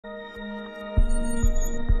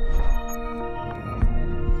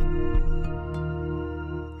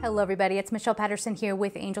Hello everybody, it's Michelle Patterson here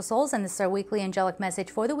with Angel Souls, and this is our weekly angelic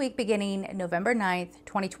message for the week beginning November 9th,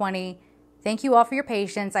 2020. Thank you all for your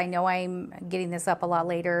patience. I know I'm getting this up a lot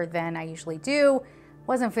later than I usually do.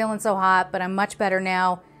 Wasn't feeling so hot, but I'm much better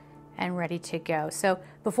now and ready to go. So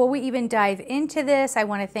before we even dive into this, I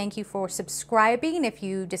want to thank you for subscribing if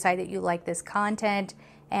you decide that you like this content.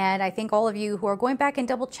 And I thank all of you who are going back and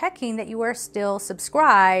double checking that you are still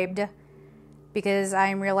subscribed, because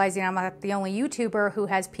I'm realizing I'm not the only YouTuber who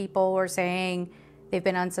has people who are saying they've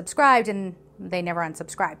been unsubscribed and they never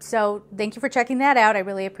unsubscribed. So thank you for checking that out. I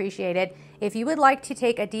really appreciate it. If you would like to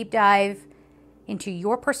take a deep dive into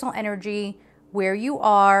your personal energy, where you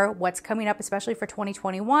are, what's coming up, especially for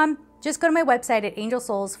 2021, just go to my website at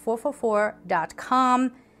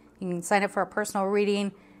angelsouls444.com. You can sign up for a personal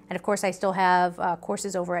reading. And of course, I still have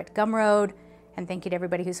courses over at Gumroad. And thank you to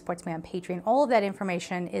everybody who supports me on Patreon. All of that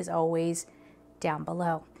information is always down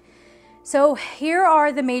below. So here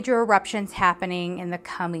are the major eruptions happening in the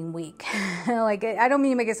coming week. Like, I don't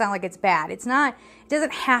mean to make it sound like it's bad. It's not. It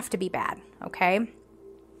doesn't have to be bad, okay?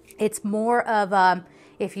 It's more of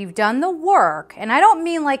if you've done the work, and I don't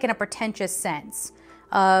mean like in a pretentious sense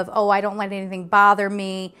of, oh, I don't let anything bother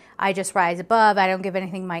me, I just rise above, I don't give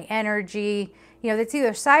anything my energy. You know, that's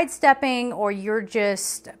either sidestepping or you're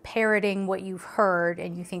just parroting what you've heard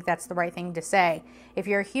and you think that's the right thing to say. If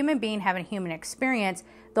you're a human being having a human experience,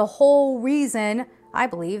 the whole reason I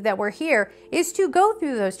believe that we're here is to go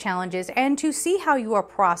through those challenges and to see how you are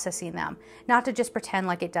processing them, not to just pretend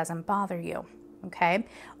like it doesn't bother you, okay?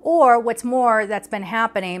 Or what's more that's been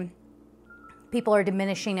happening, people are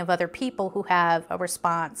diminishing of other people who have a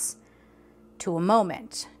response to a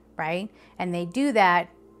moment, right? And they do that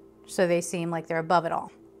so they seem like they're above it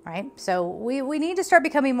all, right? So we need to start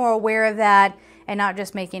becoming more aware of that and not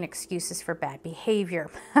just making excuses for bad behavior,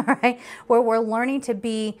 all right? Where we're learning to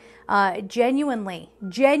be genuinely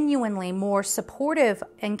more supportive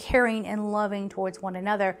and caring and loving towards one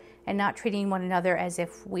another and not treating one another as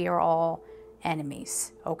if we are all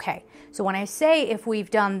enemies, okay? So when I say if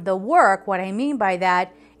we've done the work, what I mean by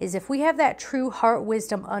that is if we have that true heart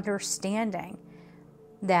wisdom understanding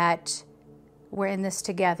that we're in this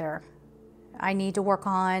together. I need to work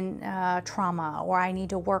on trauma, or I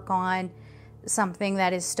need to work on something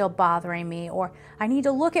that is still bothering me, or I need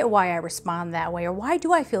to look at why I respond that way, or why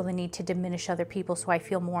do I feel the need to diminish other people so I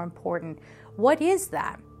feel more important? What is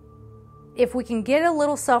that? If we can get a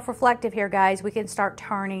little self-reflective here, guys, we can start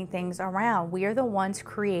turning things around. We are the ones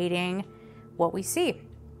creating what we see.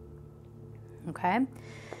 Okay?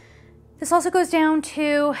 This also goes down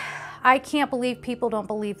to, I can't believe people don't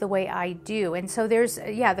believe the way I do. And so there's,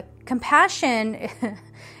 the compassion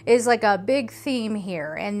is like a big theme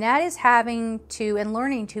here. And that is having to and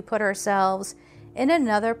learning to put ourselves in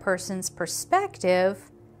another person's perspective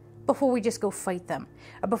before we just go fight them.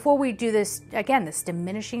 Or before we do this, again, this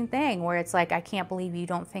diminishing thing where it's like, I can't believe you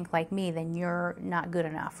don't think like me, then you're not good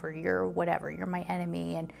enough, or you're whatever, you're my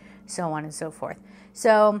enemy, and so on and so forth.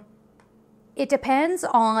 So it depends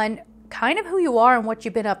on kind of who you are and what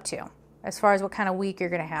you've been up to, as far as what kind of week you're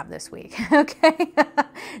going to have this week, okay?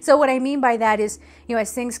 So what I mean by that is, you know,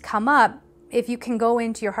 as things come up, if you can go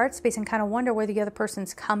into your heart space and kind of wonder where the other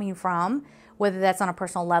person's coming from, whether that's on a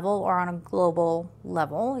personal level or on a global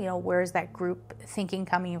level, you know, where is that group thinking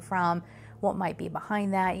coming from, what might be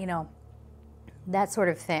behind that, you know, that sort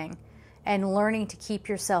of thing. And learning to keep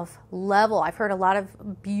yourself level. I've heard a lot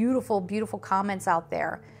of beautiful, beautiful comments out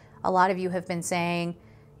there. A lot of you have been saying,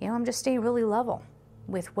 you know, I'm just staying really level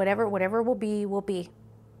with whatever will be.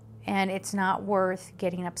 And it's not worth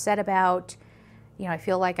getting upset about. You know, I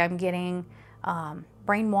feel like I'm getting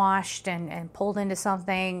brainwashed and pulled into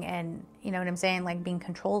something, and you know what I'm saying, like being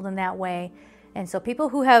controlled in that way. And so people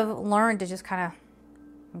who have learned to just kind of,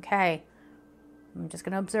 okay, I'm just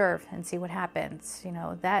going to observe and see what happens. You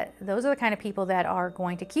know, those are the kind of people that are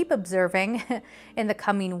going to keep observing in the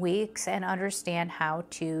coming weeks and understand how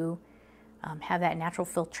to have that natural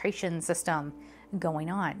filtration system going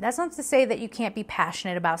on. That's not to say that you can't be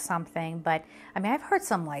passionate about something, but I mean, I've heard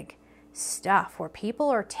some like stuff where people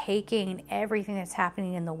are taking everything that's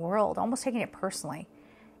happening in the world, almost taking it personally,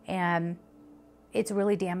 and it's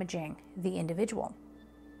really damaging the individual.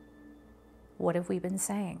 What have we been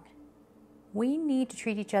saying? We need to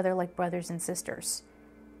treat each other like brothers and sisters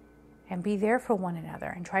and be there for one another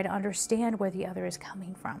and try to understand where the other is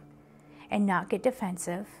coming from and not get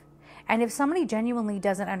defensive. And if somebody genuinely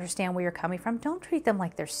doesn't understand where you're coming from, don't treat them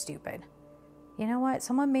like they're stupid. You know what?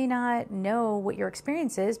 Someone may not know what your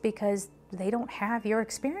experience is because they don't have your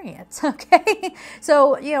experience, okay?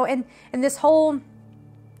 So, you know, and this whole,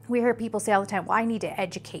 we hear people say all the time, well, I need to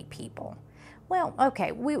educate people. Well,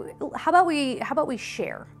 okay, how about we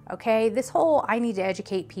share, okay? This whole I need to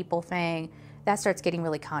educate people thing, that starts getting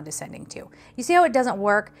really condescending too. You see how it doesn't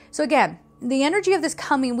work? So again, the energy of this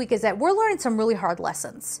coming week is that we're learning some really hard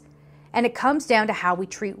lessons, and it comes down to how we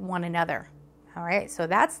treat one another. All right, so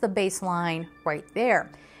that's the baseline right there.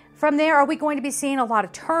 From there, are we going to be seeing a lot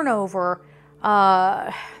of turnover?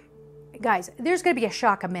 Guys, there's going to be a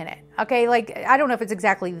shock a minute, okay? Like, I don't know if it's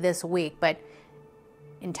exactly this week, but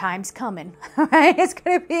in time's coming, right? It's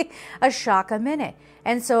going to be a shock a minute.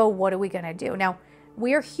 And so what are we going to do? Now,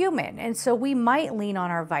 we're human, and so we might lean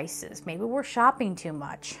on our vices. Maybe we're shopping too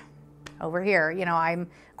much. Over here, you know, of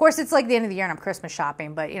course, it's like the end of the year and I'm Christmas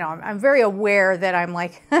shopping, but, you know, I'm very aware that I'm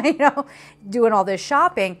like, you know, doing all this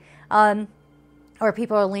shopping. Or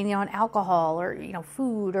people are leaning on alcohol or, you know,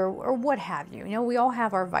 food or what have you. You know, we all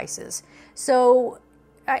have our vices. So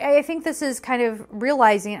I think this is kind of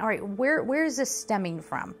realizing, all right, where is this stemming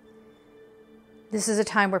from? This is a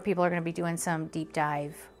time where people are going to be doing some deep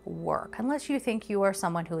dive work, unless you think you are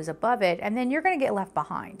someone who is above it, and then you're going to get left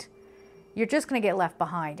behind. You're just going to get left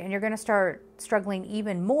behind, and you're going to start struggling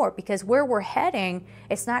even more, because where we're heading,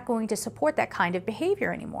 it's not going to support that kind of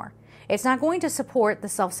behavior anymore. It's not going to support the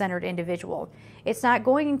self-centered individual. It's not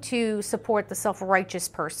going to support the self-righteous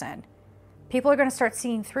person. People are going to start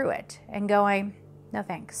seeing through it and going, no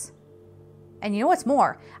thanks. And you know what's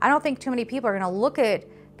more? I don't think too many people are going to look at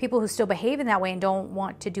people who still behave in that way and don't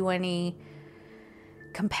want to do any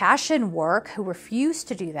compassion work, who refuse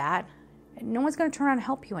to do that. No one's going to turn around and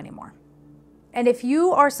help you anymore. And if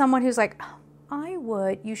you are someone who's like, oh, I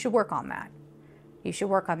would, you should work on that. You should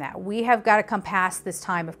work on that. We have got to come past this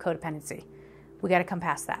time of codependency. We got to come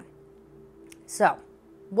past that. So,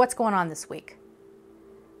 what's going on this week?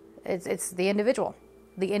 It's the individual.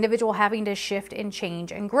 The individual having to shift and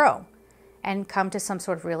change and grow and come to some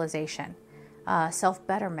sort of realization.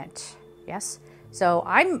 Self-betterment, yes? So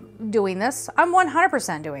I'm doing this. I'm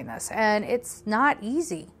 100% doing this. And it's not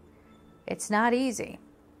easy. It's not easy.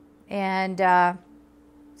 And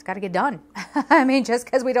it's got to get done. I mean, just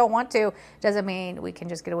because we don't want to doesn't mean we can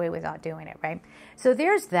just get away without doing it, right? So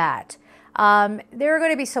there's that. There are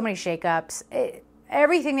going to be so many shakeups.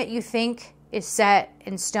 Everything that you think is set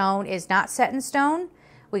in stone is not set in stone.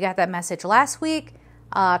 We got that message last week.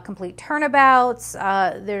 Complete turnabouts.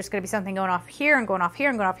 There's going to be something going off here and going off here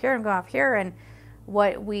and going off here and going off here. And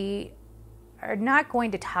what we are not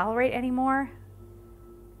going to tolerate anymore.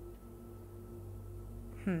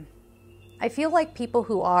 I feel like people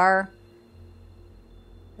who are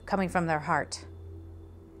coming from their heart,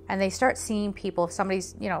 and they start seeing people, if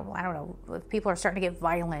somebody's, you know, I don't know, if people are starting to get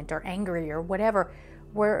violent or angry or whatever,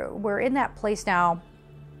 we're in that place now.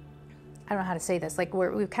 I don't know how to say this, like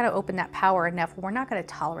we've kind of opened that power enough. We're not going to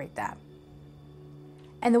tolerate that.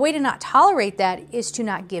 And the way to not tolerate that is to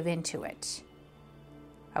not give into it.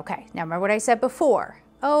 Okay, now remember what I said before.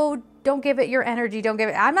 Oh, don't give it your energy, don't give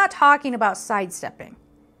it. I'm not talking about sidestepping.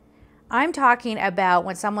 I'm talking about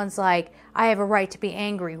when someone's like, I have a right to be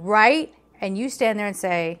angry, right? And you stand there and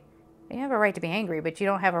say, you have a right to be angry, but you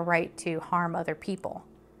don't have a right to harm other people.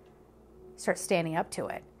 Start standing up to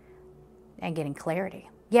it and getting clarity.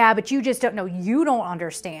 Yeah, but you just don't know. You don't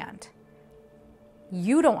understand.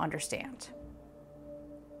 You don't understand.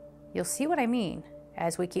 You'll see what I mean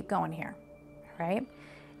as we keep going here, right?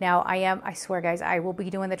 Now, I swear, guys, I will be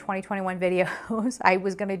doing the 2021 videos. I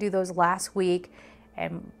was going to do those last week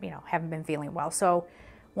and, you know, haven't been feeling well. So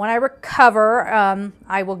when I recover,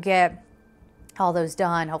 I will get all those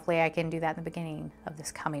done. Hopefully I can do that in the beginning of this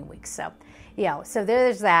coming week. So, yeah, so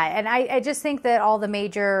there's that. And I just think that all the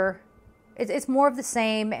major, it's more of the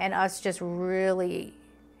same, and us just really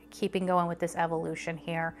keeping going with this evolution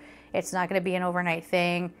here. It's not going to be an overnight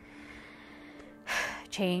thing.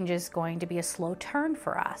 Change is going to be a slow turn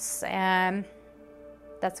for us, and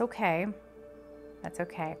that's okay. That's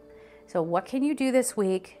okay. So what can you do this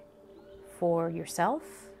week for yourself,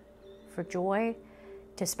 for joy,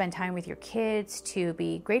 to spend time with your kids, to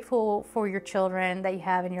be grateful for your children that you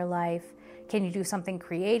have in your life? Can you do something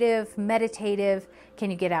creative, meditative?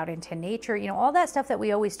 Can you get out into nature? You know, all that stuff that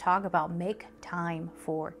we always talk about. Make time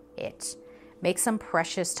for it. Make some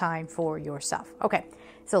precious time for yourself. Okay,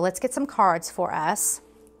 so let's get some cards for us.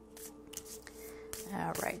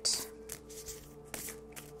 All right.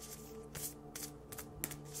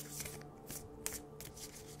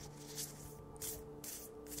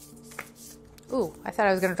 Ooh, I thought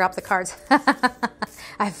I was going to drop the cards.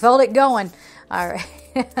 I felt it going. All right.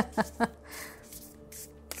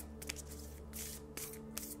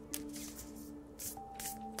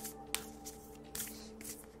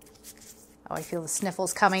 Oh, I feel the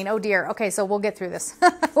sniffles coming. Oh dear. Okay, so we'll get through this.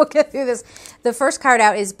 We'll get through this. The first card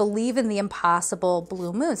out is Believe in the Impossible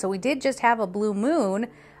Blue Moon. So we did just have a blue moon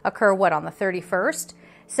occur, what, on the 31st?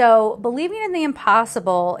 So believing in the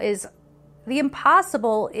impossible is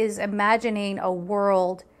imagining a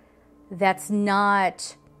world that's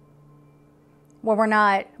not, where we're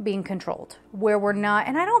not being controlled, where we're not,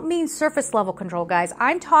 and I don't mean surface level control, guys.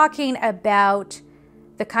 I'm talking about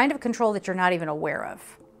the kind of control that you're not even aware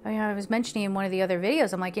of. I was mentioning in one of the other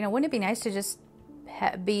videos, I'm like, wouldn't it be nice to just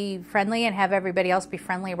be friendly and have everybody else be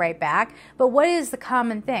friendly right back? But what is the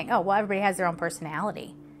common thing? Oh, well, everybody has their own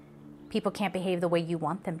personality. People can't behave the way you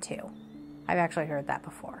want them to. I've actually heard that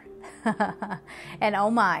before. And oh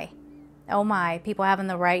my, people having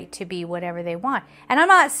the right to be whatever they want. And I'm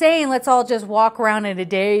not saying let's all just walk around in a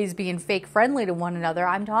daze being fake friendly to one another.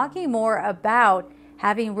 I'm talking more about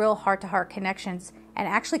having real heart-to-heart connections and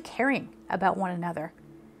actually caring about one another.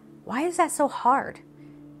 Why is that so hard?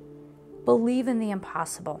 Believe in the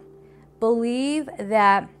impossible. Believe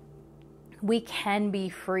that we can be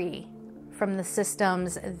free from the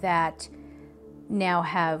systems that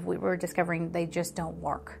now we're discovering they just don't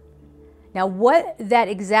work. Now, what that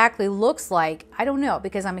exactly looks like, I don't know,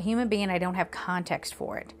 because I'm a human being and I don't have context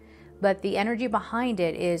for it. But the energy behind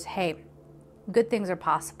it is, hey, good things are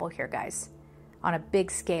possible here, guys. On a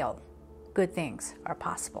big scale, good things are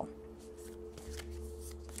possible.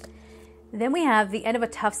 Then we have the end of a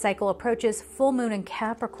tough cycle approaches, full moon in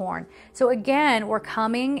Capricorn. So again, we're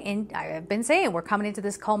coming in, I've been saying, we're coming into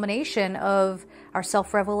this culmination of our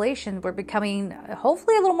self-revelation. We're becoming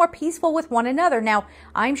hopefully a little more peaceful with one another. Now,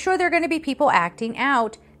 I'm sure there are going to be people acting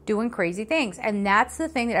out, doing crazy things. And that's the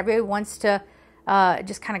thing that everybody wants to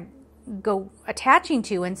just kind of go attaching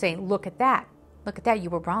to and saying, look at that. Look at that.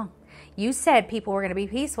 You were wrong. You said people were going to be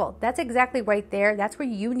peaceful. That's exactly right there. That's where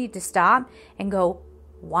you need to stop and go,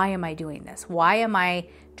 why am I doing this? Why am I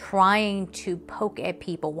trying to poke at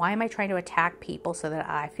people? Why am I trying to attack people so that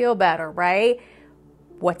I feel better, right?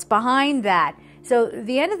 What's behind that? So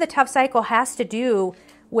the end of the tough cycle has to do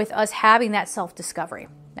with us having that self-discovery,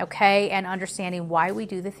 okay? And understanding why we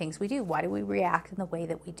do the things we do. Why do we react in the way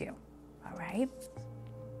that we do? All right?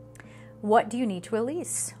 What do you need to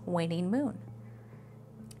release? Waning moon.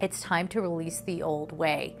 It's time to release the old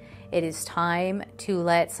way. It is time to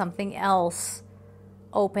let something else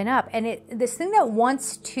open up. And this thing that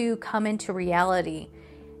wants to come into reality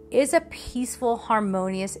is a peaceful,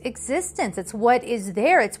 harmonious existence. It's what is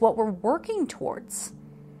there. It's what we're working towards.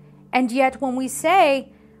 And yet when we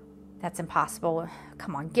say, that's impossible,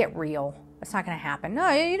 come on, get real. It's not going to happen. No,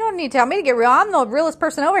 you don't need to tell me to get real. I'm the realest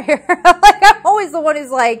person over here. Like, I'm always the one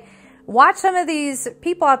who's like, watch some of these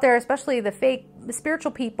people out there, especially the fake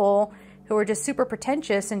spiritual people who are just super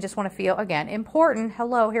pretentious and just want to feel, again, important.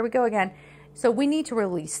 Hello, here we go again. So we need to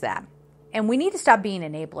release that. And we need to stop being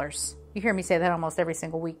enablers. You hear me say that almost every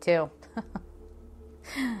single week too.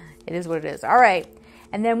 It is what it is. All right.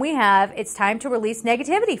 And then we have, it's time to release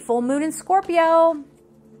negativity. Full moon in Scorpio.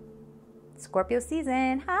 Scorpio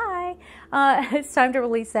season. Hi. It's time to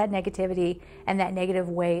release that negativity and that negative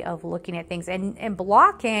way of looking at things and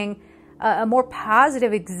blocking a more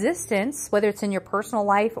positive existence, whether it's in your personal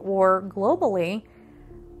life or globally,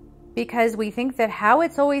 because we think that how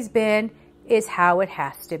it's always been is how it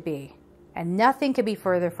has to be. And nothing could be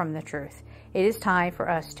further from the truth. It is time for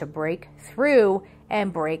us to break through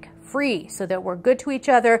and break free so that we're good to each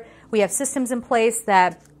other. We have systems in place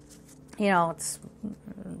that, it's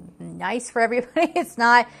nice for everybody. It's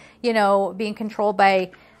not, being controlled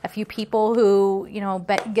by a few people who,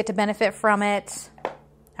 get to benefit from it.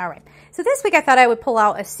 All right. So this week I thought I would pull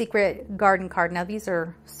out a secret garden card. Now these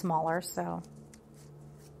are smaller, so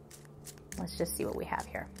let's just see what we have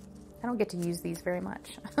here. I don't get to use these very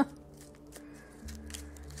much. All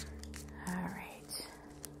right.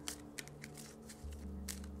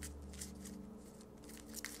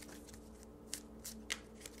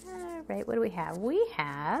 All right, what do we have? We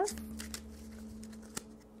have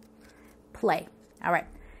play. All right.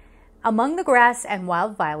 Among the grass and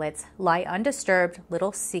wild violets lie undisturbed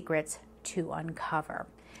little secrets to uncover.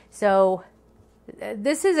 So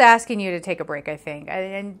this is asking you to take a break, I think,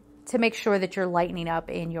 and to make sure that you're lightening up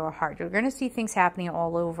in your heart. You're going to see things happening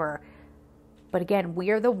all over. But again,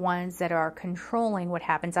 we are the ones that are controlling what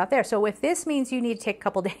happens out there. So if this means you need to take a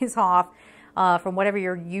couple days off from whatever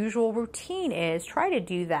your usual routine is, try to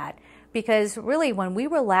do that. Because really, when we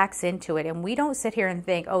relax into it and we don't sit here and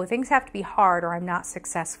think, oh, things have to be hard or I'm not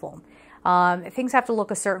successful. Things have to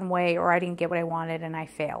look a certain way or I didn't get what I wanted and I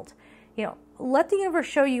failed. Let the universe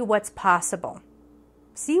show you what's possible.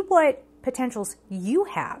 See what potentials you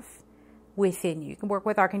have within you. You can work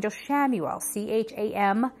with Archangel Chamuel,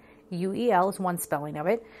 Chamuel, U-E-L is one spelling of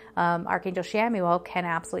it. Archangel Chamuel can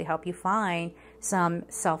absolutely help you find some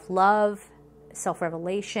self-love,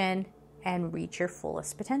 self-revelation, and reach your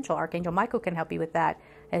fullest potential. Archangel Michael can help you with that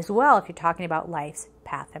as well if you're talking about life's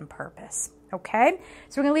path and purpose. Okay?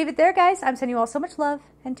 So we're going to leave it there, guys. I'm sending you all so much love,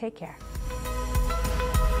 and take care.